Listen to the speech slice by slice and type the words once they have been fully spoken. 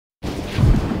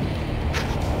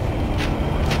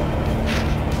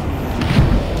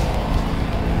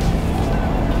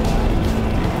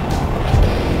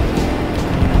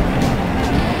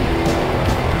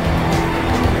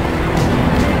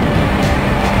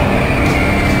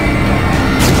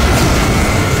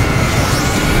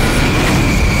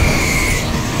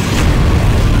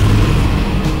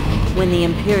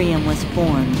Imperium was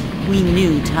formed, we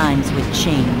knew times would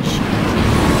change.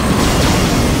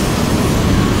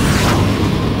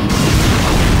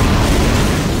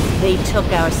 They took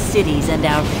our cities and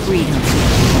our freedom.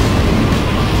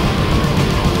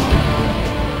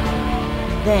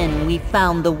 Then we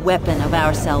found the weapon of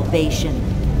our salvation.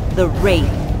 The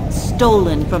Wraith,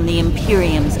 stolen from the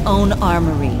Imperium's own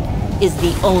armory, is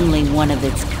the only one of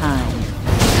its kind.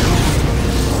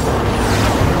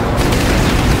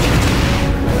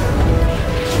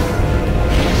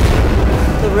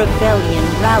 The rebellion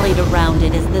rallied around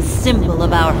it as the symbol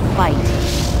of our fight.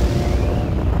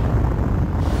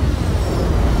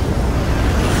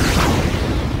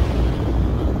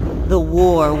 The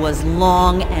war was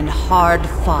long and hard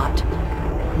fought.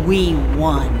 We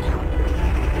won.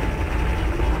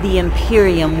 The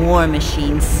Imperium war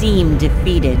machine seemed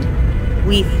defeated.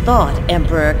 We thought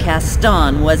Emperor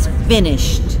Castan was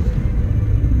finished.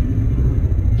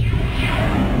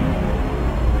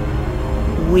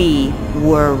 We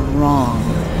were wrong.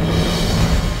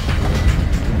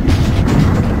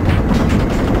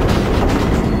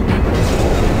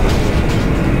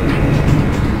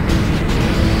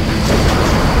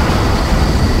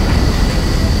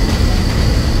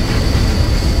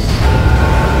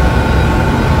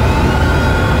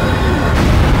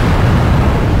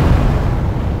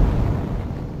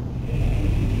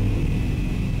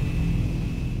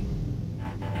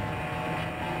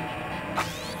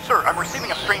 Sir, I'm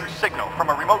receiving a strange signal from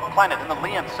a remote planet in the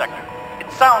Lian sector.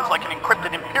 It sounds like an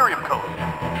encrypted Imperium code.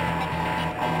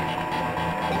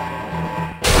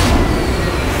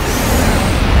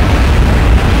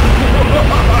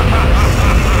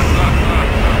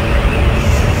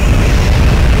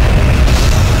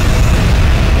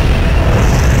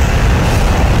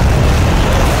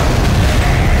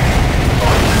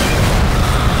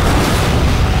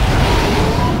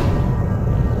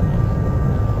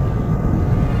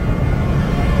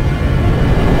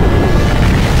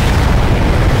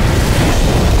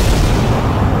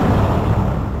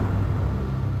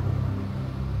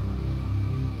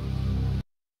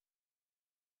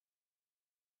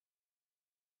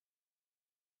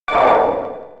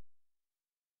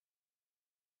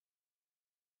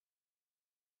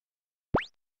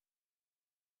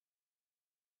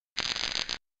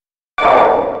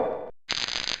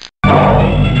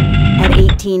 At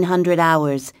 1800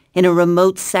 hours, in a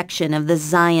remote section of the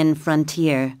Zion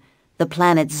frontier, the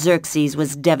planet Xerxes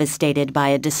was devastated by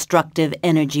a destructive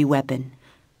energy weapon.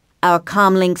 Our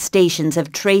comlink stations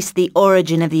have traced the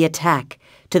origin of the attack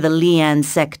to the Lian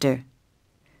sector.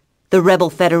 The Rebel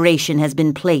Federation has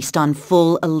been placed on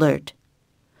full alert.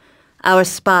 Our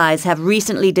spies have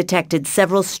recently detected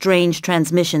several strange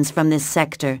transmissions from this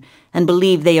sector and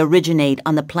believe they originate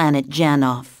on the planet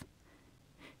Janov.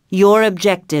 Your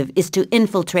objective is to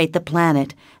infiltrate the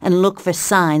planet and look for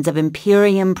signs of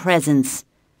Imperium presence.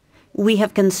 We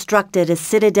have constructed a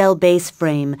Citadel base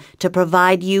frame to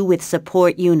provide you with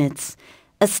support units.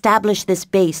 Establish this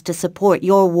base to support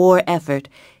your war effort.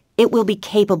 It will be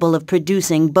capable of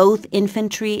producing both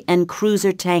infantry and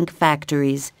cruiser tank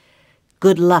factories.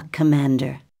 Good luck,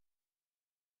 Commander.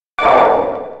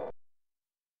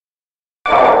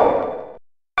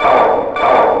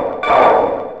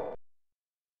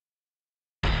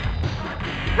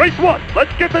 Race 1,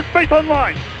 let's get this base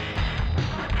online!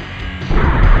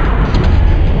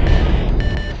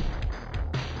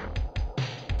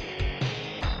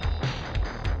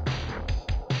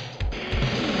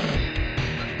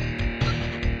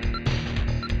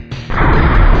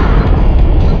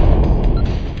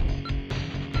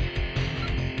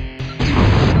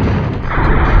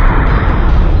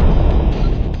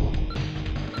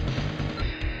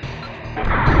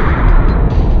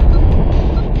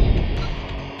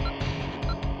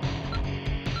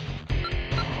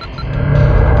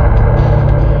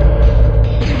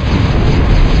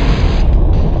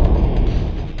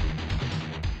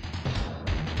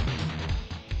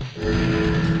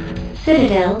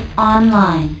 Citadel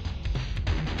online.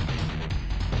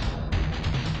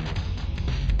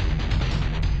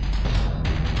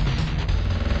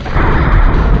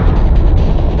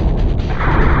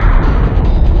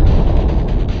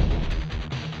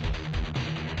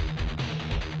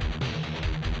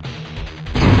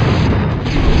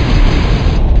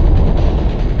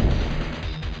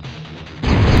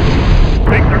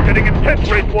 Things are getting intense,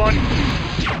 Race 1!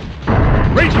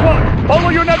 Race 1, follow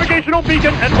your navigational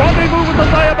beacon and rendezvous with the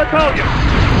Zaya Battalion!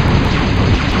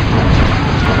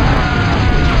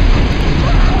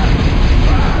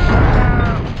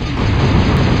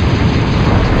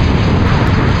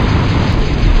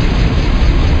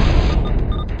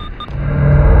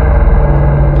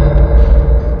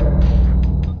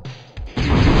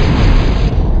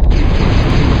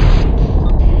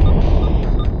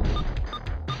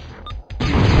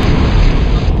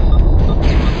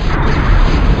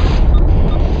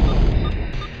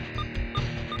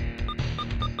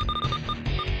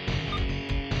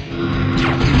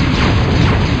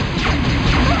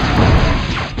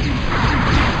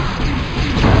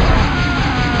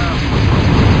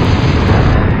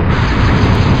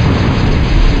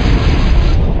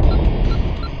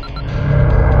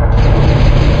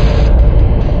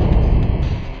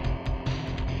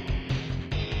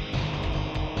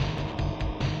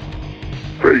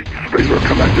 Fate's favor,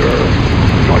 Commander.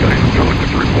 Zaya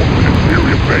intelligence reports an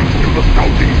Imperium base to the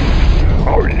southeast.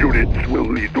 Our units will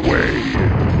lead the way.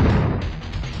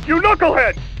 You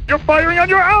knucklehead! You're firing on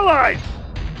your allies!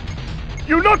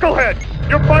 You knucklehead!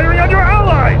 You're firing on your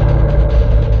allies!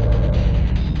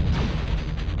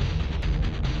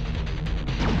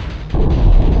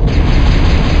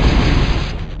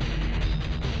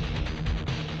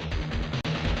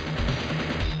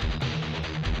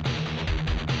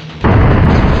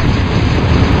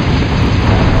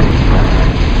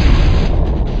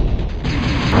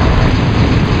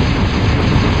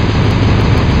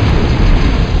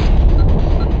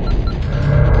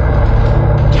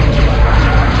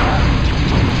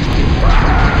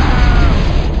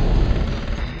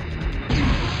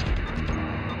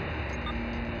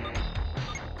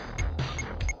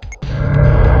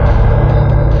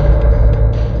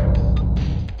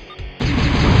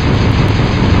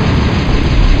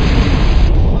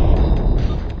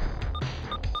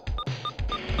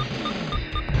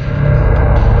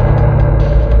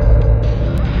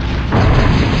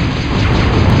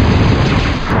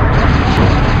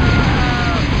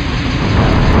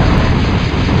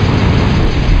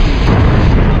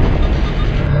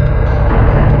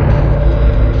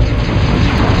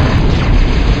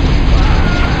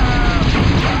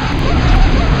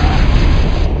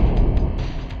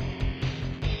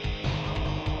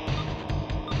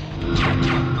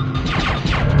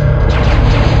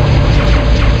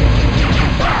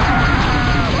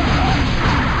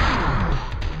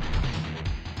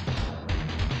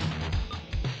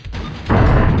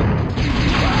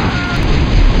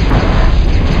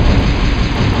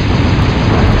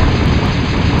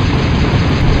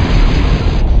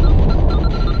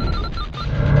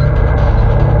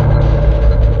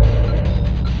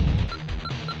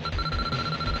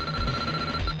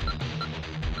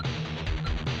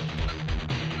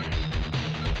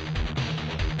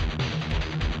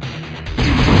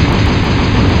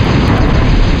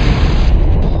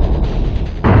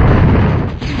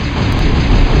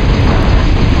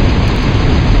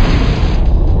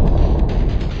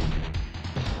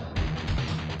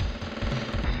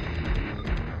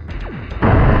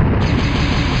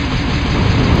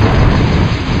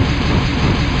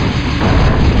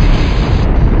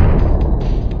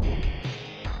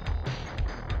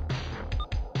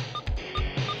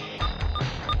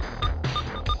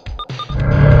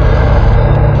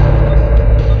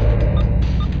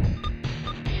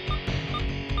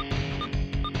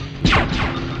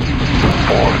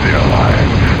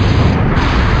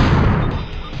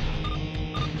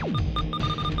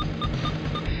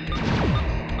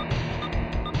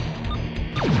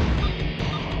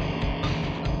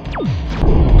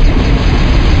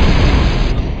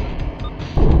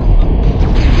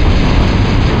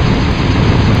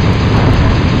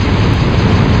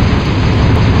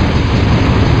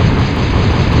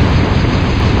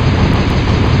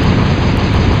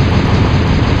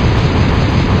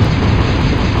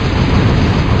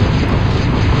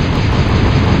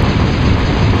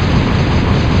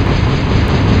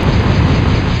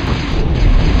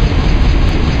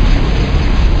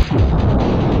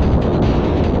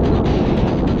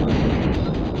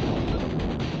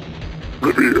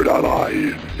 Revered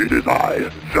ally, it is I,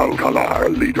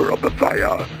 Zalkalar, leader of the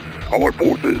Zaya. Our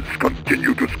forces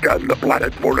continue to scan the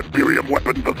planet for Imperium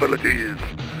weapon facilities.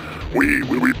 We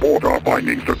will report our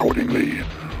findings accordingly.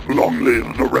 Long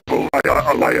live the Rebel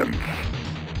Zaya Alliance!